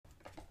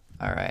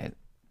All right.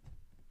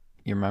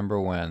 You remember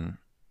when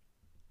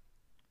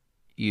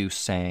you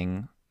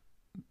sang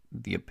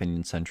the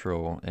Opinion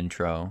Central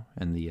intro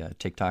in the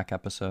TikTok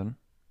episode?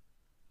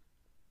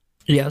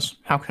 Yes.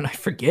 How can I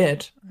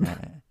forget? Uh,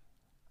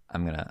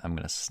 I'm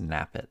gonna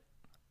snap it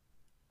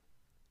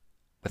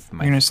with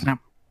You're gonna snap.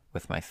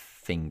 with my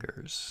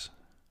fingers.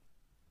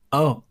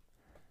 Oh,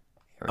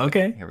 Here we go.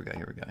 okay. Here we go.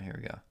 Here we go. Here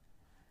we go.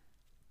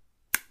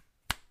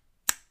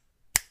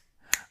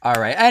 All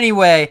right.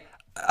 Anyway,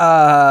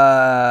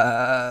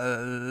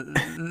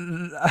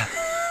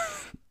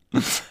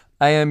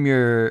 I am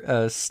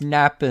your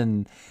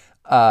snapping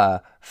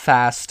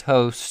fast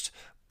host,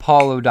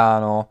 Paul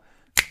O'Donnell.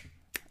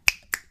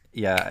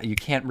 Yeah, you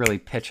can't really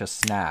pitch a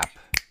snap.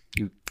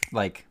 You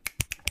like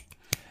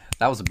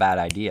that was a bad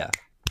idea.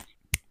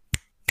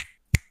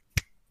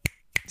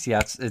 See,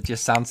 it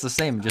just sounds the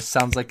same. It just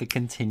sounds like a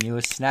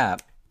continuous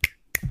snap.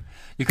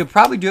 You could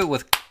probably do it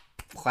with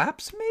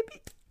claps,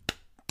 maybe,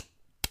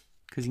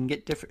 because you can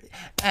get different.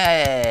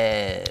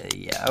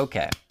 Yeah,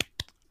 okay.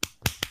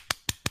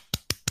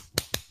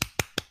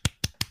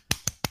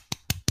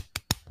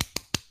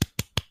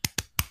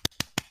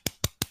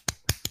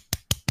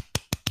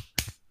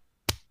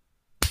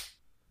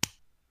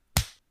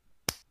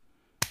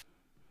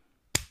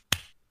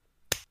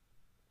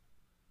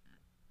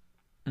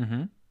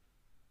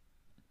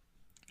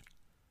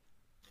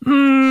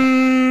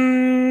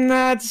 Mm-hmm.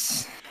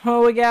 That's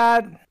what we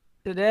got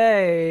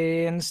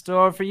today in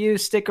store for you.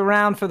 Stick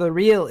around for the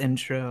real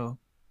intro.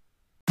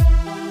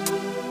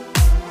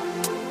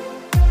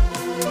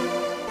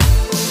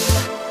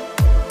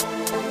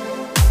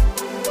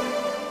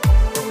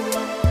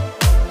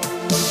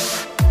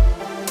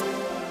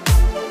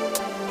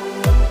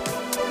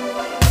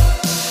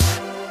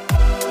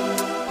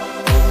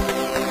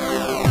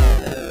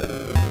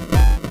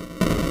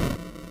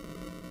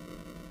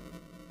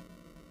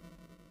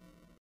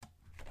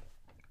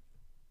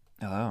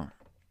 Hello.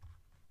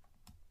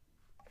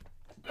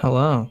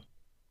 Hello.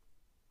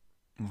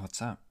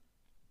 What's up?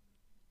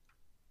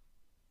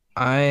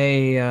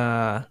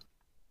 There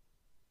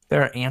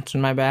are ants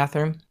in my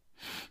bathroom.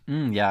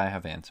 Yeah, I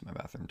have ants in my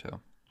bathroom too.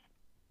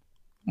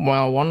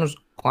 Well, one was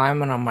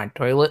climbing on my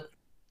toilet,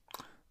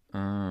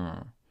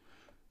 Mm.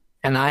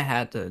 and I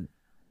had to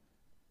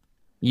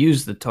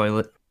use the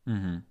toilet.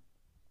 Mm-hmm.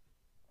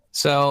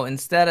 So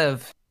instead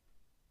of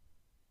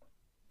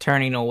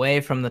turning away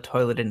from the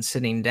toilet and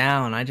sitting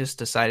down, I just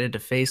decided to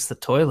face the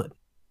toilet.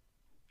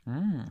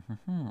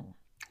 Mm-hmm.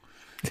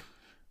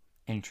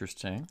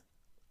 Interesting.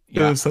 It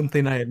Yeah, was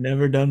something I had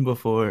never done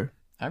before.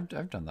 I've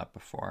done that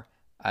before.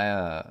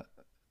 I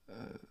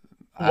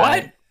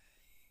What?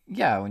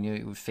 yeah, when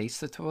you face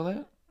the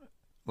toilet,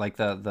 like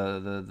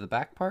the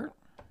back part.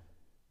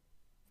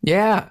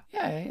 Yeah.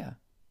 Yeah.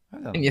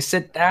 I've done. And you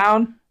sit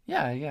down?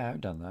 Yeah, I've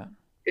done that.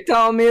 You're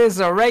telling me this is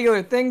a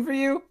regular thing for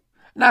you?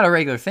 Not a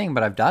regular thing,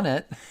 but I've done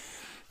it.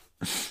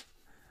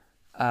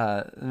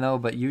 No,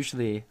 but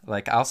usually,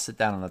 like, I'll sit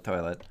down on the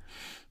toilet,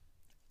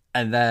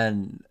 and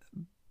then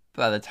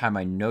by the time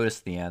I notice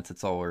the ants,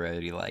 it's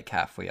already like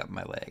halfway up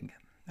my leg,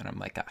 and I'm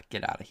like,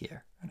 get out of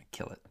here! I'm gonna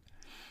kill it.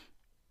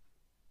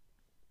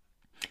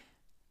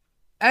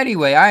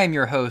 Anyway, I am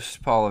your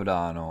host, Paul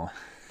O'Donnell.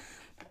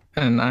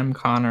 And I'm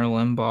Connor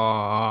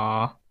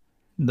Limbaugh,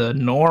 the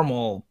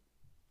normal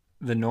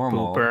The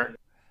normal, pooper.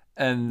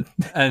 and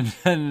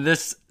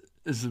this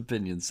is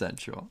Opinion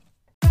Central.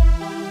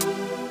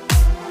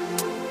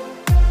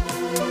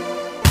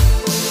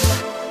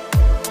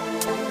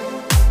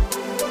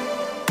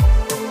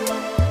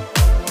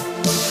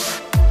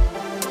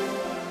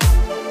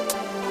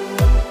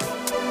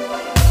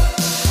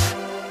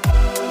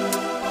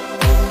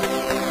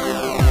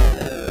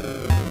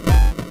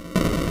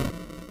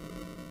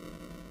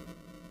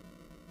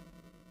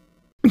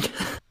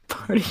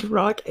 Party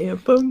rock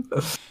anthem.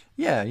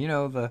 Yeah, you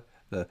know the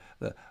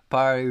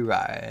party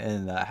right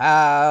in the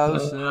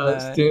house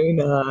tonight.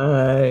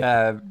 Tonight.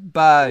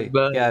 Everybody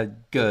But got a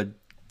good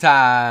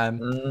time.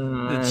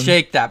 Let's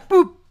shake that.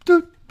 Boop,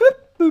 doop, boop,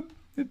 boop,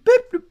 boop,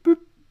 boop, boop,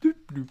 doop,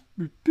 doop, boop,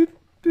 boop, boop,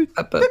 boop, boop,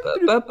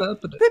 boop, boop,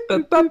 boop,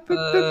 boop,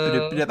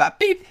 boop, beep, doop,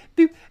 beep,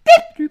 doop,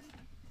 beep, doop,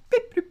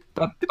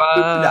 boop, boop,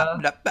 da,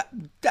 da, ba,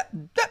 da,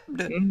 da,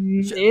 da.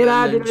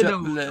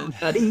 Shuffling.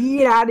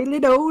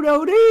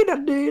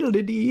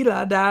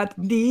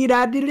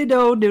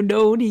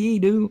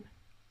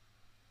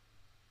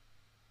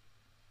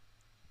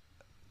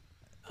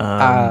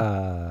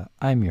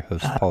 I'm your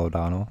host, Paul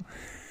O'Donnell,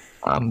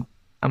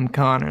 I'm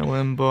Connor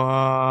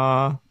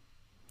Limbaugh.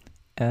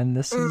 and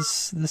this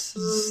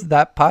is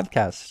that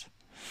podcast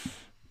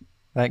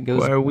that goes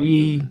Where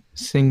we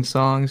sing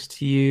songs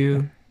to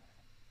you.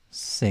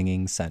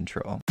 Singing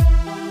Central.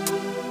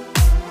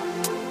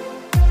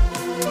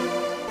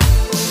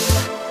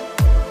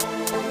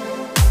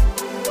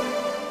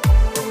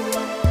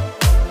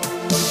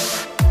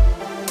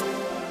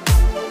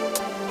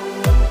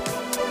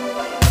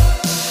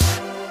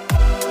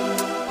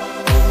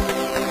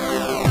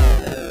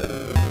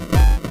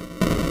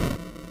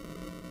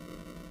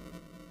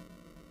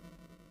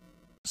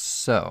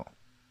 So,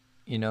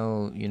 You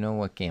know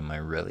what game I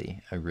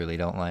really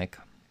don't like,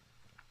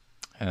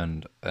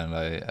 and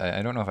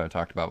I don't know if I've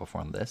talked about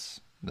before on this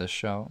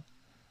show.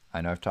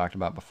 I know I've talked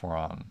about before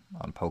on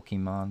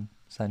Pokemon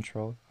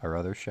Central, our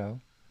other show.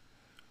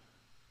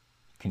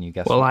 Can you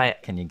guess? Well,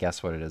 can you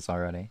guess what it is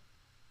already?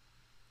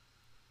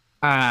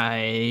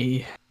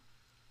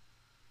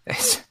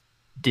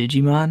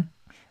 Digimon?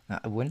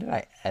 When did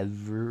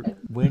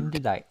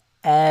I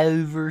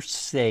ever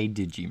say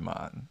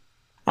Digimon?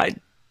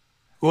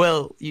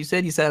 Well, you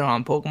said it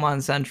on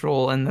Pokemon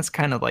Central, and that's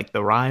kind of like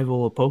the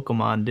rival of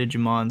Pokemon,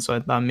 Digimon. So I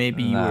thought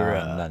maybe you were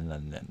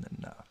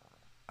No.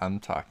 I'm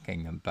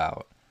talking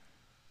about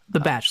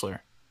The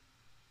Bachelor.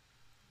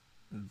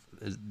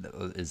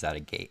 Is that a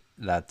gate?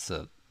 That's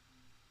a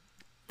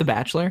The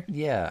Bachelor?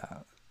 Yeah.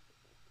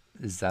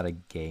 Is that a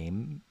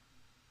game?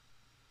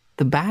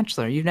 The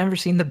Bachelor. You've never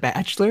seen The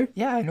Bachelor?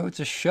 Yeah, I know it's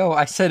a show.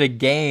 I said a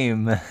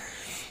game. I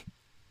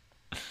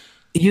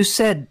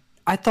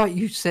thought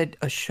you said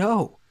a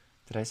show.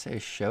 Did I say a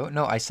show?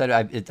 No, I said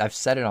I've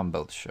said it on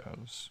both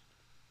shows.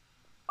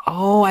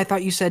 Oh, I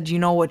thought you said, you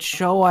know what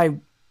show I...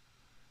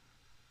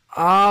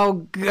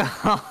 Oh,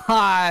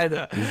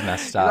 God. You've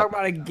messed You're up. talking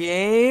about a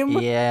game?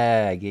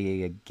 Yeah,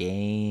 a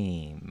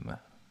game.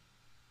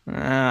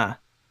 Ah.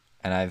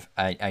 And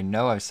I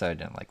know I've said I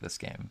didn't like this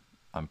game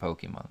on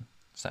Pokemon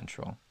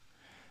Central.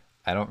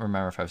 I don't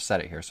remember if I've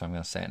said it here, so I'm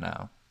going to say it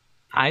now.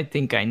 I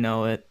think I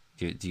know it.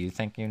 Do you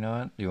think you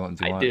know it? Do you want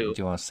do.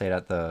 you want to say it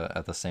at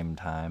the same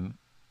time?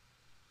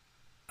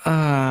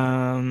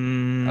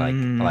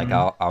 Like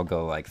I'll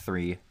go like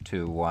 3,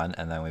 2, 1,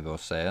 and then we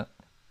both say it.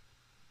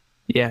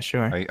 Yeah,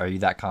 sure. Are you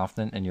that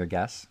confident in your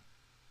guess?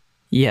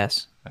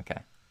 Yes. Okay.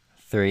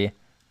 3,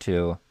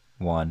 2,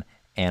 1.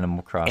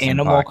 Animal Crossing.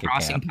 Animal Pocket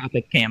Crossing Camp.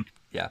 Pocket Camp.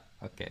 Yeah.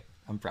 Okay.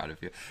 I'm proud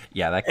of you.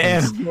 Yeah, that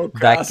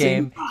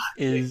game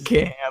is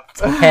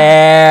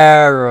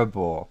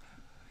terrible.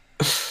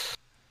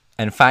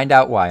 And find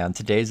out why on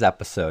today's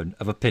episode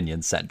of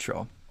Opinion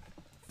Central.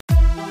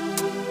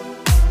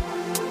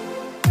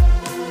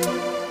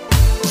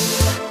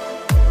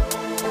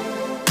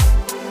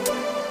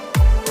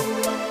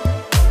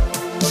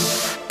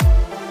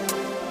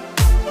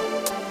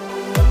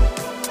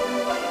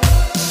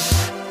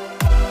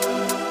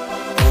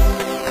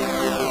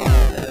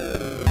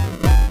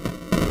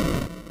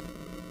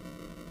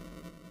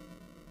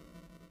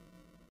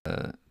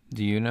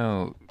 Do you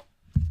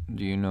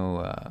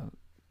know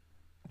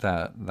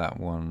that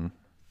one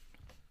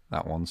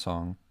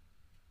song?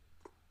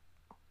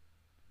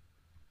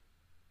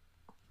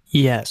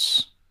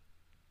 Yes.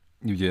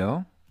 You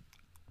do?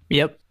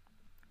 Yep.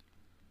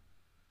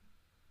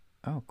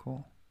 Oh,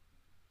 cool.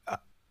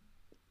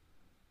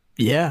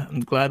 Yeah,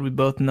 I'm glad we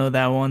both know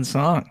that one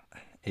song.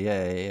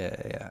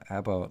 Yeah. How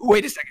about...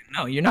 Wait a second.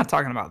 No, you're not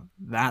talking about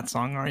that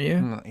song, are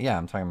you? Yeah,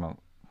 I'm talking about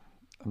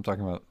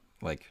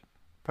like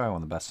probably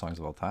one of the best songs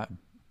of all time.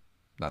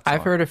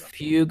 I've heard a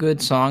few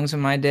good songs in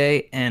my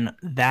day, and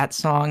that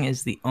song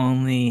is the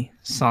only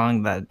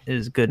song that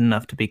is good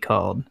enough to be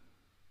called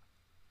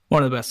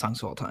one of the best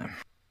songs of all time.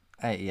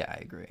 I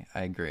agree.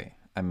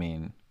 I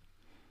mean,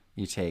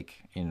 you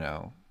take,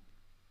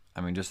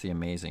 just the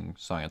amazing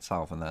song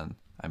itself, and then,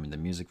 the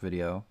music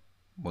video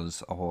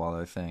was a whole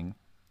other thing.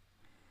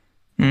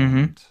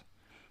 Mm-hmm.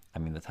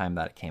 And, the time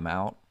that it came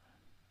out,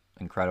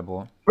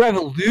 incredible.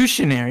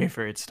 Revolutionary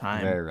for its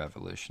time. Very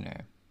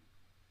revolutionary.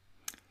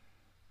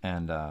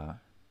 And,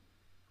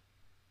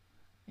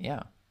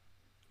 yeah.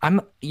 I'm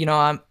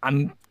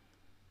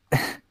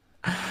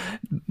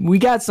we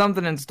got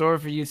something in store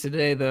for you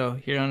today, though,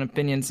 here on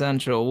Opinion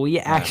Central. We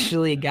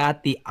actually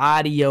got the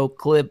audio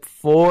clip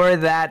for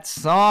that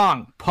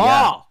song.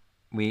 Paul!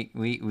 Yeah.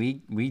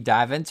 We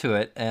dive into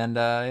it, and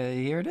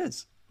here it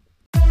is.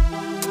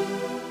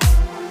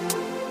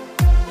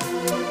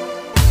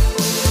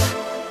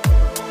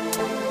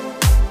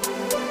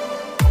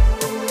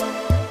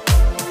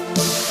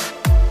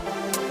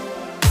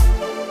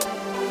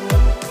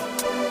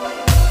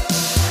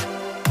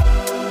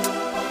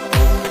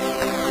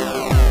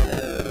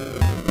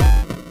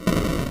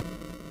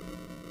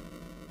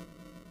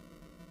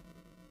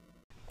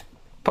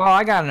 Paul,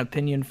 I got an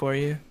opinion for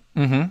you.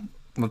 Mm-hmm.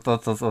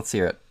 Let's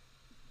hear it.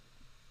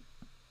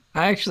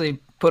 I actually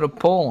put a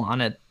poll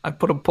on it. I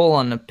put a poll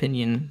on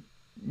opinions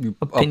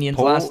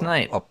last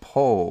night. A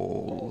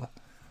poll.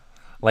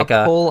 A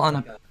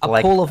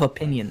poll of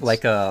opinions.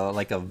 Like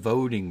a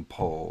voting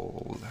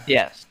poll.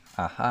 Yes.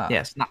 Aha.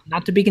 Yes.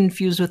 Not to be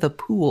confused with a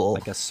pool.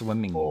 Like a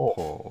swimming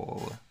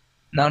pool.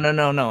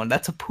 No.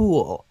 That's a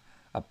pool.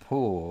 A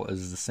pool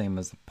is the same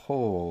as a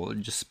pole,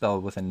 just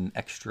spelled with an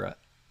extra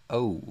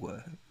O.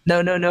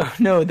 No.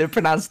 They're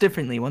pronounced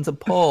differently. One's a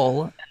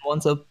pole and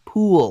one's a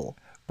pool.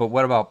 But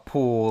what about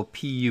pool,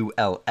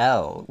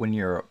 P-U-L-L, when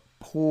you're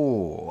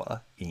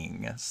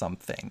pooling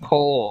something?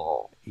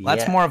 Pole. Yeah.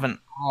 That's more of an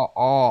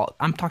all.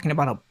 I'm talking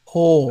about a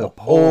pole. A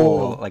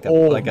pole,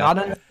 not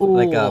an pool.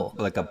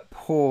 like a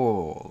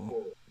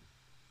pole.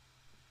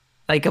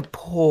 Like a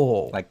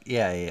pole.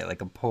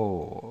 Like a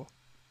pole.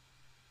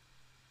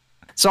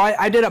 So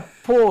I did a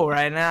poll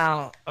right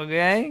now,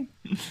 okay?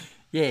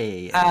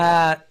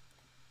 Yeah.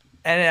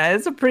 And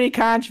it's a pretty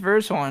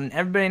controversial one.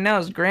 Everybody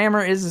knows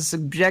grammar is a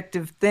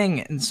subjective thing,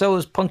 and so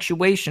is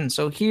punctuation.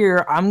 So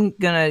here, I'm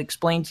going to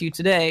explain to you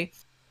today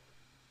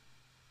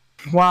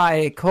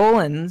why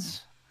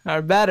colons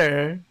are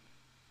better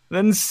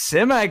than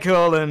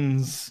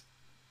semicolons.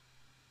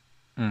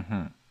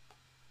 Mm-hmm.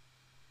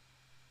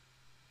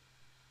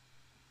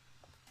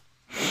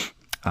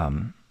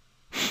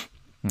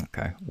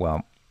 Okay,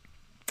 well,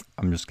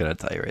 I'm just going to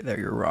tell you right there,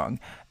 you're wrong.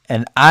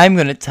 And I'm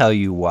going to tell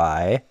you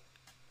why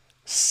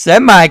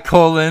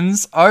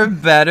semicolons are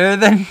better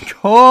than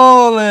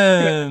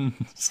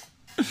colons.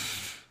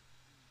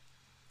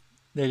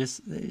 They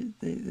just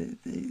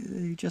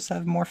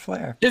have more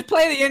flair. Just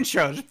play the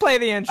intro. All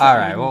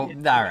right, well,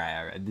 all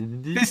right.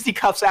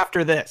 Fisticuffs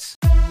after this.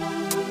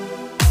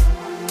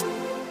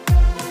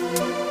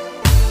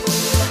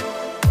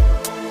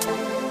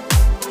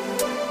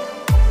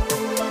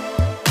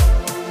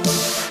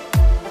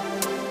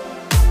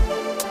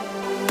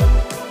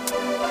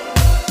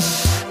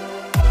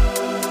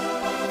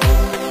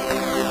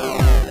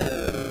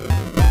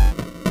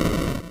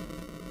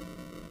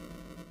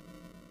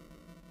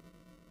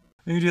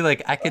 You do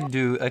like I could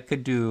do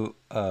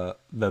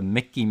the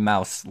Mickey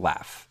Mouse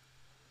laugh.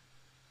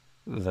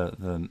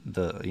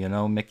 The you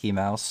know Mickey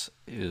Mouse,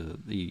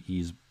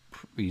 he's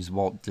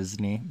Walt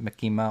Disney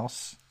Mickey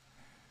Mouse.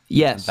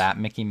 Yes. That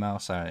Mickey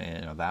Mouse,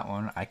 that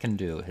one. I can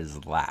do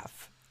his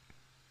laugh.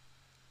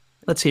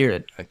 Let's hear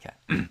it. Okay.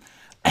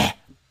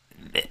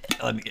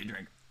 Let me get a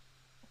drink.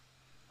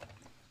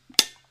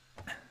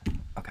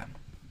 Okay.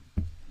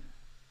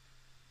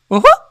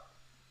 Woohoo!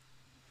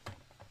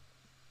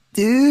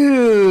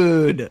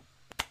 Dude.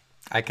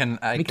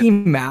 Mickey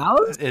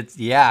Mouse? It's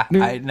I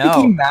know.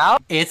 Mickey Mouse?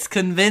 It's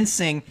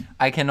convincing.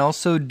 I can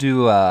also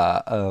do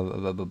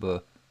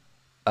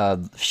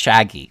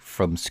Shaggy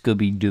from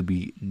Scooby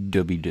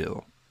Dooby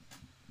Doo.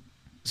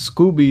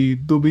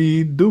 Scooby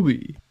Dooby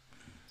Dooby.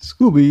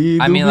 Scooby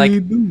Dooby. I mean,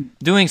 like Doo.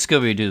 doing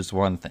Scooby Doo is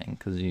one thing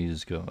because you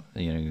just go,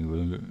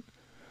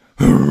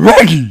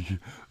 Raggy,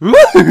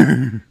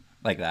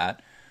 like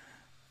that.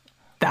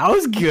 That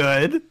was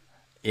good.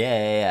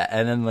 Yeah.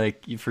 And then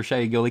like for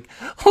Shaggy, you go like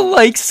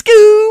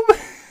Scoob.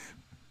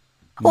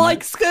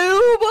 Like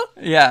Scoob.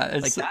 Yeah,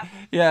 it's like that?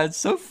 Yeah, it's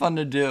so fun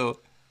to do.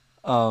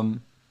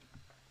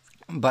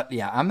 But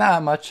yeah, I'm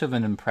not much of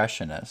an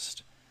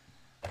impressionist.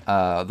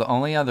 The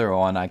only other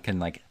one I can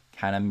like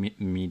kind of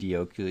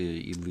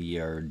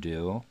mediocrely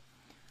do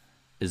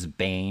is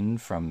Bane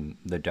from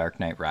The Dark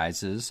Knight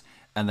Rises,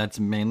 and that's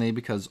mainly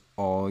because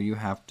all you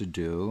have to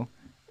do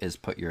is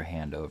put your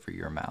hand over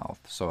your mouth.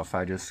 So if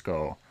I just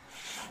go,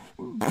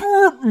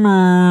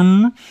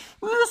 Batman,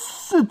 this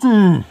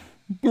city,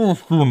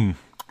 Gotham,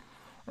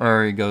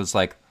 or he goes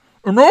like,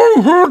 and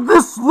I have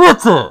this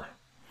letter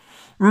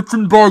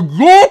written by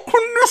your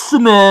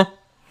commissioner,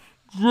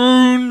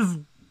 James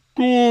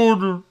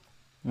Gordon.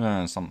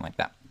 Something like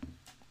that.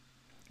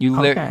 You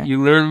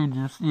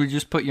literally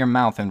just put your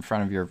mouth in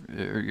front of your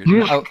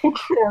Put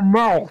your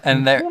mouth.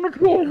 And there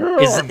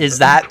is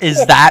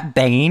that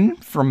Bane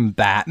from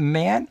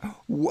Batman?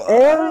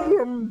 I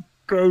am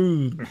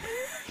Bane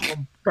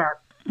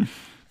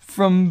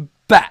from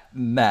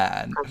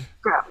Batman.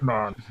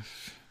 Batman.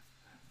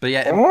 But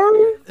yeah,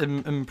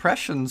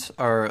 impressions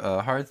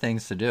are hard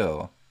things to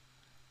do.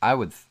 I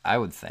would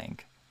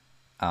think,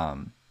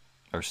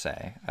 or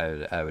say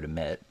I would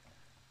admit.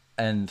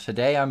 And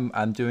today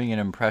I'm doing an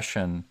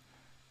impression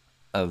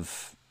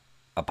of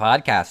a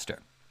podcaster.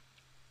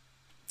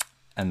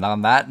 And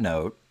on that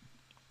note,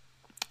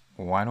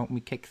 why don't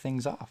we kick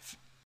things off?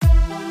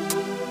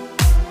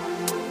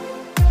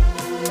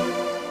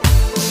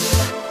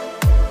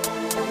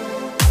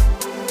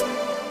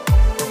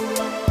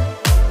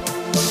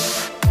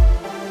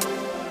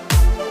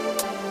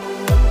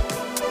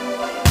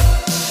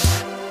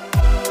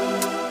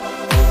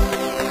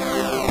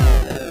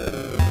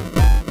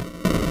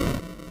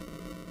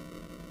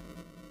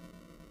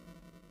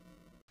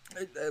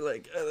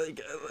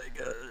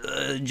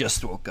 I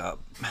just woke up.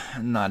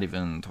 Not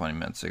even 20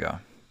 minutes ago.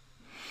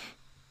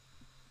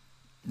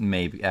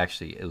 Maybe,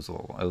 actually, it was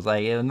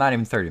not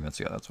even 30 minutes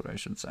ago, that's what I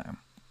should say.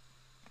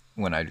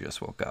 When I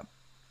just woke up.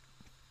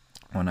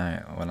 When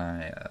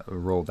I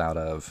rolled out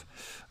of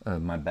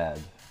my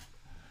bed.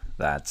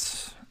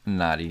 That's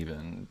not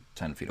even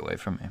 10 feet away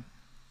from me.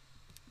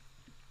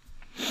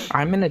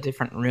 I'm in a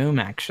different room,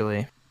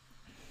 actually.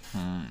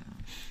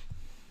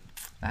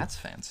 That's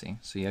fancy.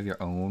 So you have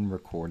your own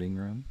recording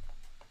room?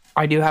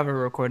 I do have a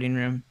recording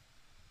room.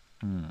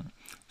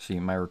 See,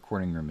 my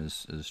recording room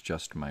is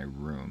just my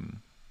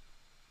room.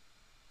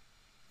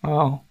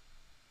 Oh.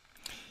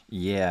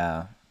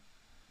 Yeah.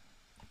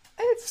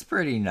 It's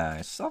pretty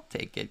nice. I'll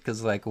take it,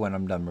 because like when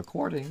I'm done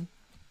recording,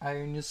 I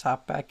can just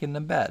hop back in the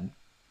bed.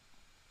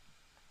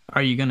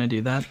 Are you going to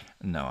do that?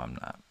 No, I'm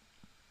not.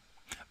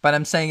 But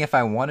I'm saying if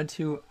I wanted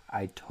to,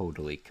 I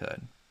totally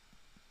could.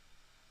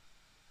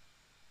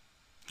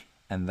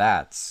 And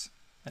that's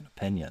an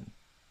opinion.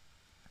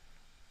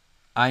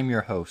 I'm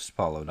your host,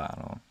 Paul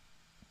O'Donnell.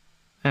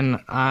 And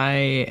I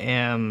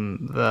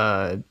am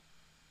the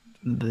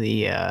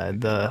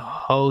the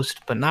host,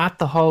 but not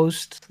the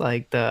host,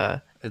 like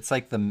the It's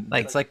like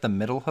the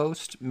middle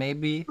host,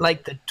 maybe.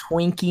 like the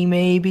Twinkie,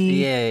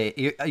 maybe.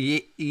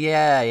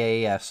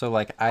 Yeah. So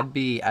like I'd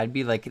be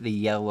like the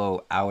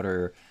yellow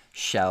outer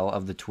shell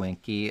of the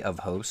Twinkie of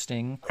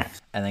hosting,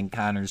 and then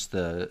Connor's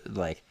the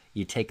like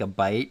you take a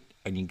bite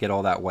and you get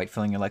all that white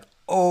filling. You're like,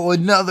 oh,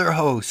 another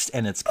host,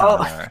 and it's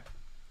Connor.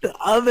 The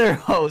other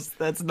host.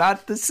 That's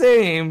not the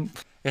same.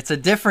 It's a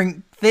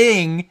different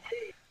thing,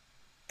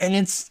 and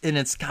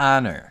it's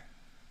Connor.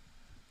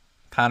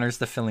 Connor's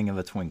the filling of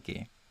a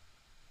Twinkie.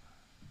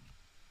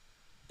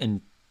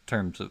 In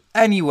terms of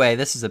anyway,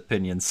 this is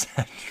Opinion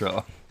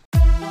Central.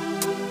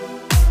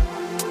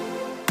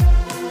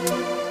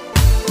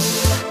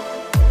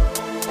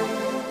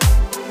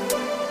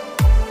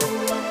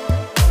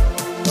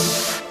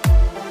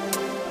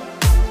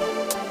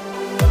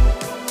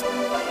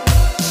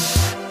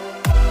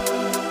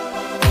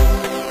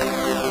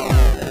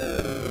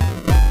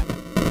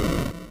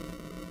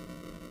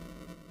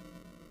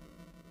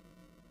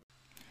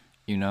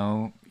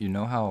 You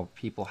know how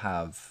people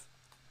have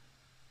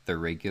their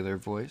regular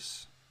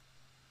voice,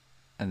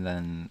 and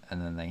then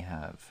they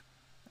have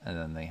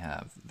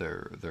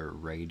their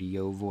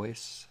radio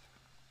voice.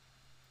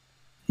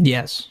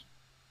 Yes.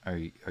 Are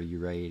you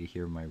ready to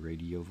hear my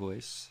radio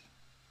voice?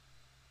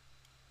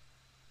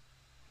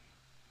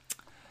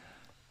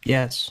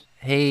 Yes.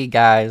 Hey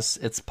guys,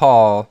 it's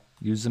Paul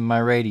using my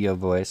radio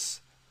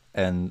voice,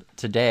 and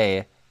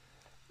today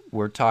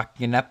we're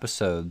talking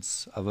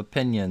episodes of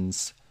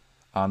Opinions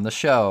on the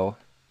show.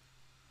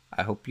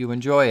 I hope you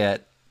enjoy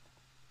it.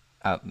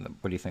 What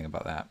do you think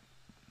about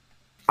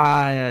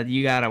that?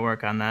 You gotta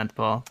work on that,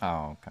 Paul.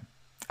 Oh, okay.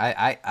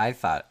 I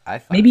thought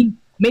maybe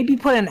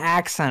put an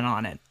accent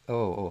on it.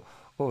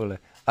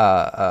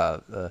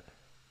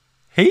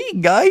 Hey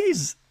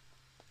guys,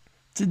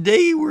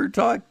 today we're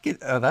talking.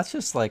 Oh, that's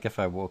just like if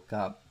I woke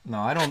up. No,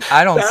 I don't.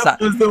 That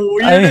was the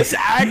weirdest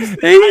accent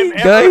Hey I've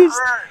ever guys,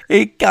 heard.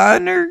 hey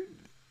Connor.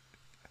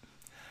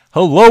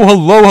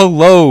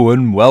 Hello,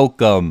 and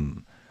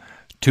welcome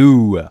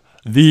to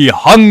the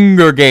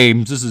Hunger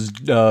Games. This is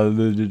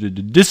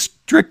the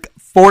District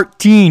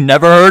 14.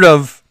 Never heard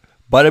of,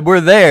 but we're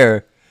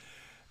there.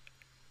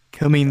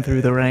 Coming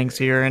through the ranks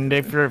here in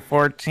District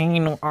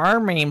 14, our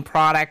main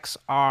products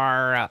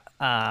are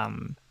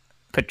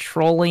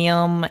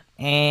petroleum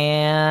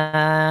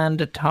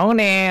and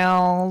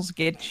toenails.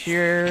 Get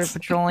your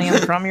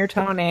petroleum from your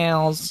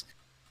toenails.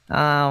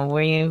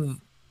 Our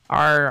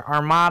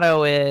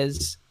motto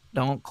is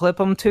don't clip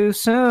them too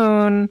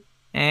soon.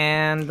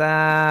 And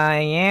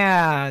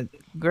yeah,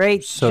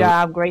 great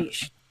job,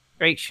 great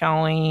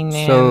showing.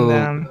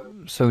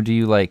 So do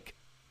you like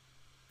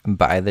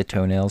buy the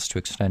toenails to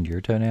extend your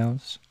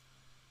toenails?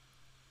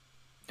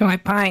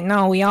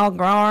 No, we all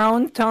grow our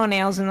own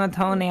toenails in the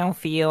toenail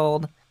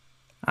field.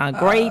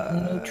 Great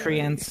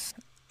nutrients.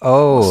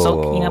 Oh,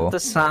 Soaking up the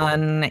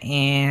sun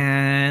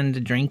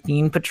and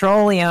drinking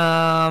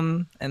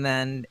petroleum, and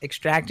then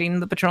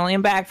extracting the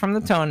petroleum back from the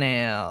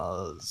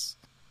toenails.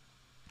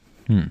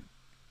 Well,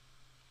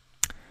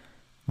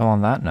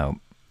 on that note,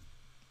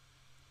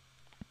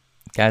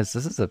 guys,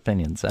 this is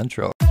Opinion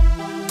Central.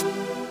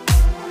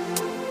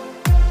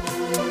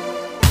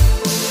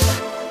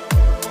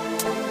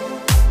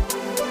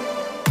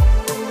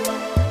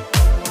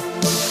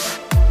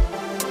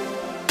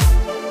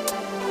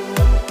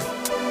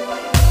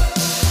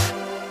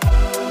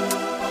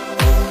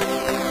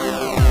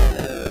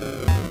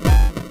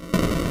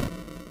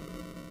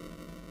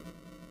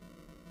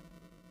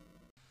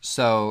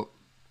 So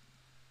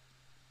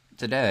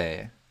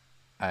today,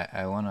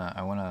 I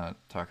wanna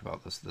talk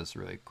about this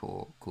really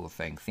cool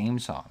thing. Theme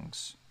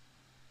songs.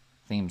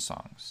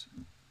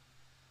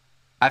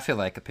 I feel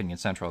like Opinion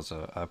Central is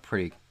a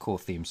pretty cool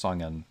theme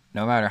song, and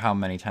no matter how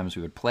many times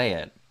we would play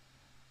it,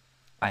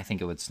 I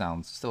think it would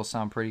still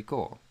sound pretty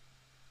cool.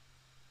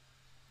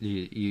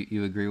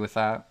 You agree with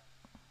that?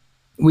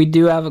 We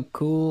do have a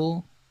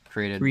cool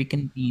Created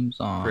freaking theme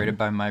song. Created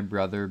by my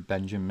brother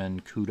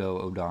Benjamin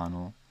Kudo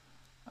O'Donnell.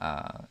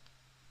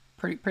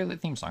 Pretty lit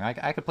theme song.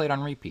 I could play it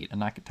on repeat and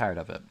not get tired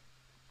of it.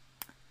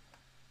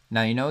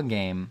 Now, you know a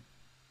game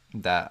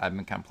that I've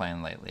been kind of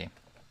playing lately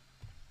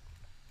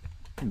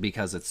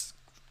because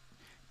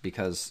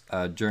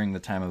during the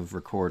time of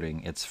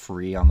recording it's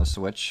free on the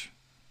Switch.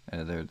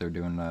 They're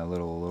doing a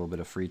little bit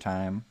of free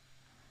time.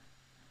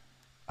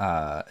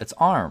 It's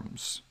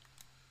Arms,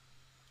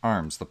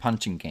 the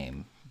punching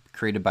game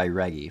created by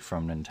Reggie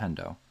from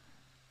Nintendo.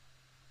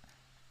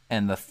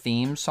 And the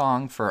theme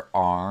song for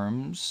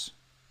Arms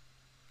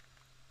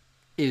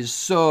is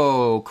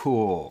so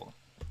cool.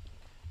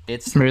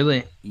 It's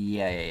really,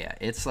 yeah.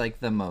 It's like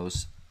the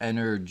most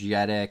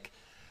energetic.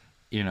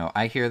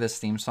 I hear this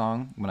theme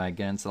song when I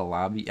get into the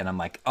lobby, and I'm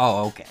like,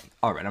 oh, okay,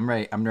 all right, I'm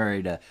ready. I'm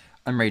ready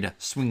to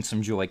swing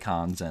some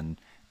Joy-Cons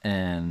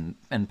and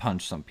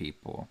punch some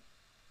people.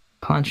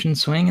 Punch and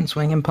swing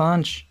and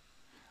punch.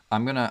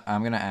 I'm gonna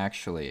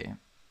actually,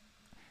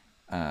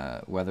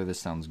 whether this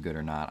sounds good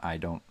or not, I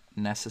don't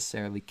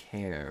necessarily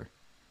care.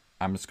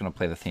 I'm just gonna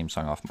play the theme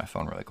song off my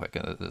phone really quick.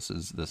 This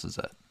is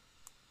it.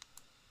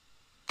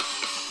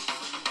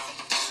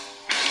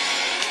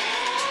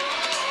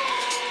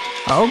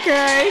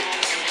 Okay.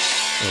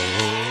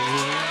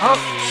 Oh.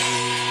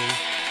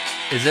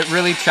 Is it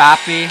really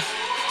choppy?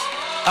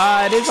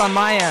 It is on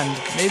my end.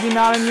 Maybe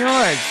not on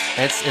yours.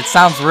 It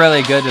sounds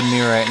really good to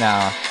me right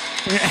now.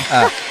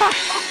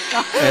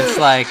 It's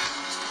like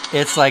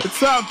It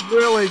sounds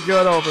really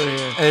good over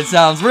here. It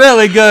sounds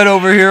really good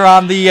over here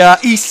on the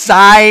east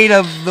side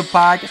of the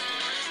park.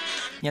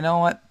 You know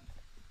what?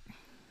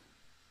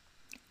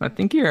 I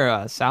think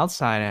you're south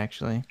side,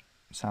 actually.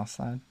 South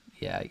side?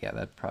 Yeah,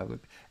 that probably.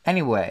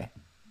 Anyway,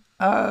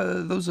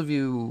 those of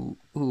you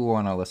who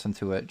want to listen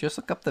to it, just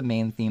look up the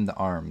main theme, The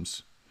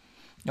Arms.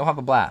 You'll have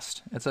a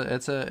blast. It's an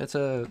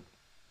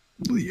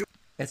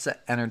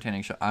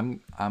entertaining show.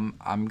 I'm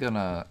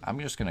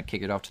just gonna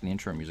kick it off to the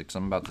intro music because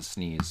I'm about to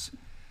sneeze.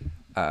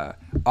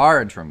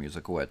 Our intro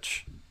music,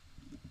 which,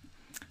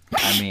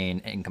 I mean,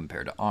 in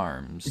compared to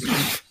Arms,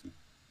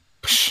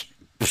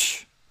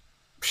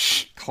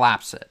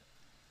 claps it.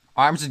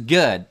 Arms is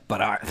good,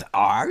 but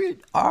our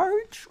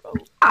intro,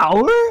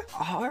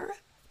 our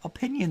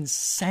opinion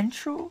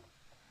central.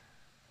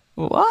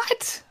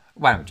 What?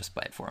 Why don't we just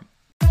play it for him?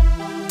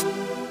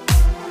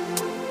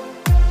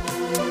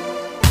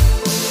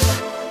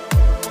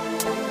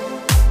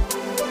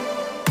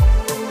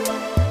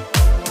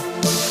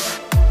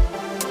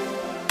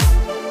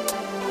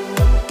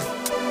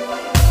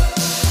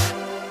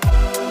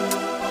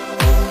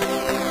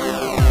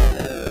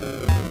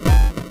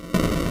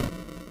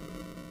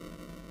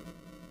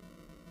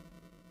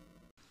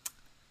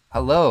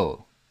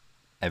 Hello,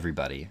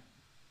 everybody.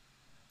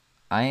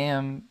 I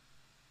am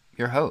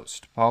your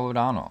host, Paul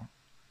O'Donnell.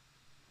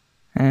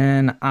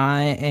 And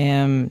I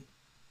am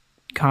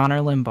Connor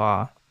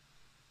Limbaugh.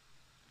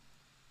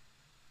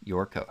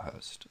 Your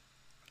co-host.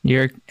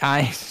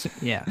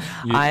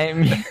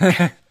 I'm.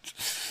 Can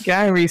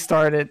I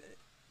restart it?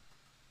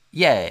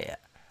 Yeah.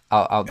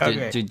 I'll.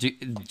 Okay. Do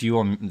you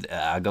want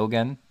go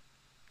again?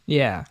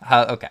 Yeah.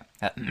 Okay.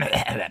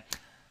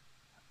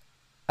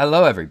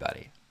 Hello,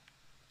 everybody.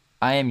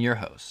 I am your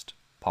host,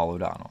 Paul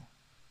O'Donnell.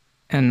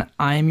 And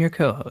I am your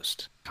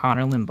co-host,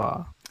 Connor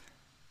Limbaugh.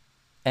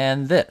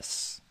 And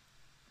this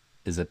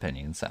is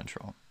Opinion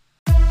Central.